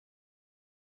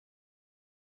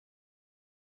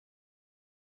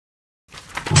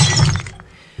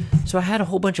So I had a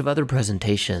whole bunch of other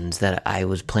presentations that I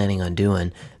was planning on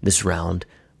doing this round.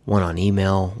 One on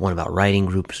email, one about writing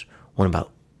groups, one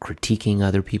about critiquing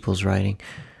other people's writing.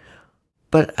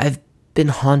 But I've been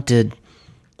haunted.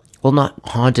 Well, not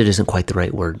haunted isn't quite the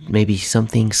right word. Maybe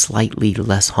something slightly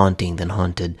less haunting than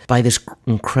haunted by this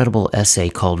incredible essay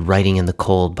called Writing in the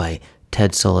Cold by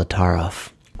Ted Solotaroff.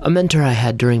 A mentor I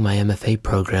had during my MFA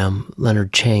program,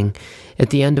 Leonard Chang, at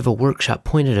the end of a workshop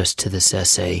pointed us to this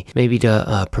essay, maybe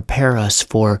to prepare us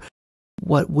for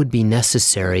what would be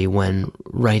necessary when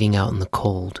writing out in the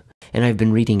cold. And I've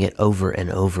been reading it over and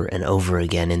over and over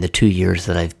again in the 2 years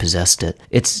that I've possessed it.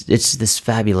 It's this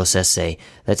fabulous essay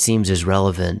that seems as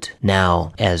relevant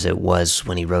now as it was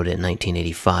when he wrote it in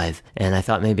 1985. And I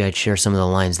thought maybe I'd share some of the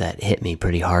lines that hit me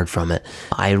pretty hard from it.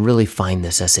 I really find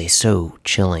this essay so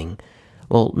chilling.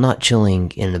 Well, not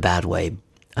chilling in a bad way.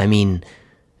 I mean,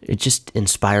 it's just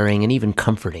inspiring and even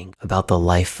comforting about the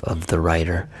life of the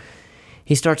writer.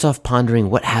 He starts off pondering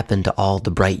what happened to all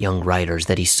the bright young writers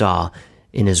that he saw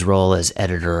in his role as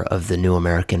editor of the New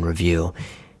American Review.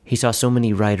 He saw so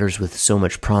many writers with so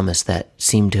much promise that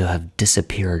seemed to have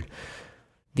disappeared.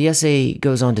 The essay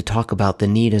goes on to talk about the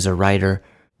need as a writer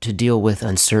to deal with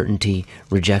uncertainty,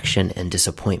 rejection, and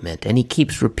disappointment. And he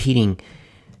keeps repeating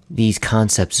these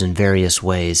concepts in various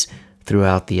ways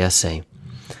throughout the essay.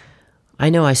 I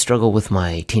know I struggle with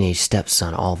my teenage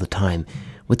stepson all the time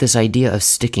with this idea of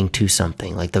sticking to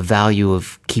something, like the value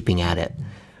of keeping at it.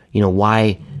 You know,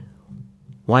 why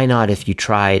not, if you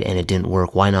tried and it didn't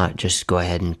work, why not just go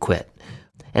ahead and quit?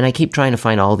 And I keep trying to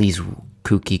find all these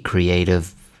kooky,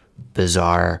 creative,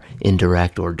 bizarre,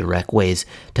 indirect or direct ways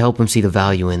to help him see the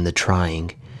value in the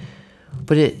trying.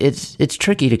 But it's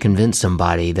tricky to convince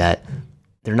somebody that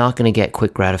they're not going to get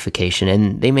quick gratification,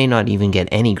 and they may not even get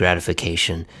any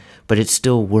gratification, but it's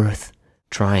still worth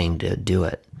trying to do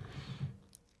it.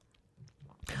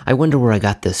 I wonder where I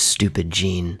got this stupid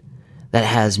gene that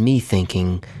has me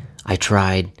thinking, I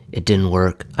tried, it didn't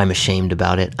work, I'm ashamed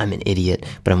about it, I'm an idiot,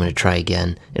 but I'm going to try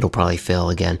again, it'll probably fail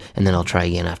again, and then I'll try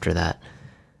again after that.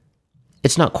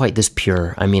 It's not quite this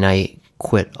pure. I mean, I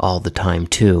quit all the time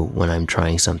too when I'm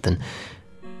trying something.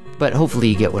 But hopefully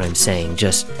you get what I'm saying,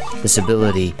 just this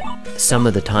ability some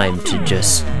of the time to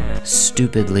just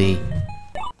stupidly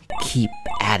keep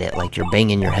at it like you're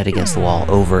banging your head against the wall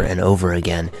over and over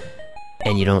again,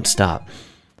 and you don't stop.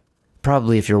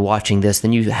 Probably if you're watching this,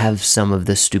 then you have some of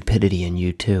this stupidity in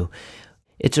you too.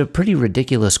 It's a pretty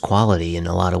ridiculous quality in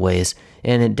a lot of ways,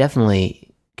 and it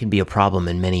definitely can be a problem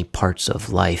in many parts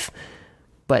of life,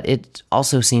 but it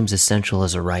also seems essential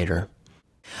as a writer.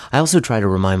 I also try to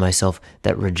remind myself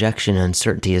that rejection and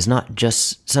uncertainty is not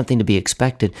just something to be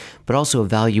expected, but also a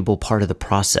valuable part of the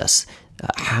process.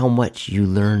 How much you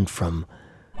learn from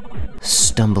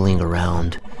stumbling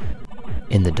around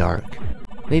in the dark.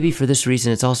 Maybe for this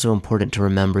reason, it's also important to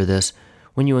remember this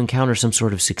when you encounter some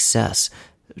sort of success,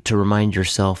 to remind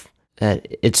yourself that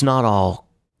it's not all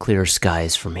clear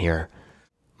skies from here.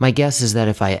 My guess is that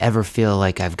if I ever feel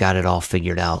like I've got it all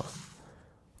figured out,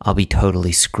 I'll be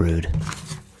totally screwed.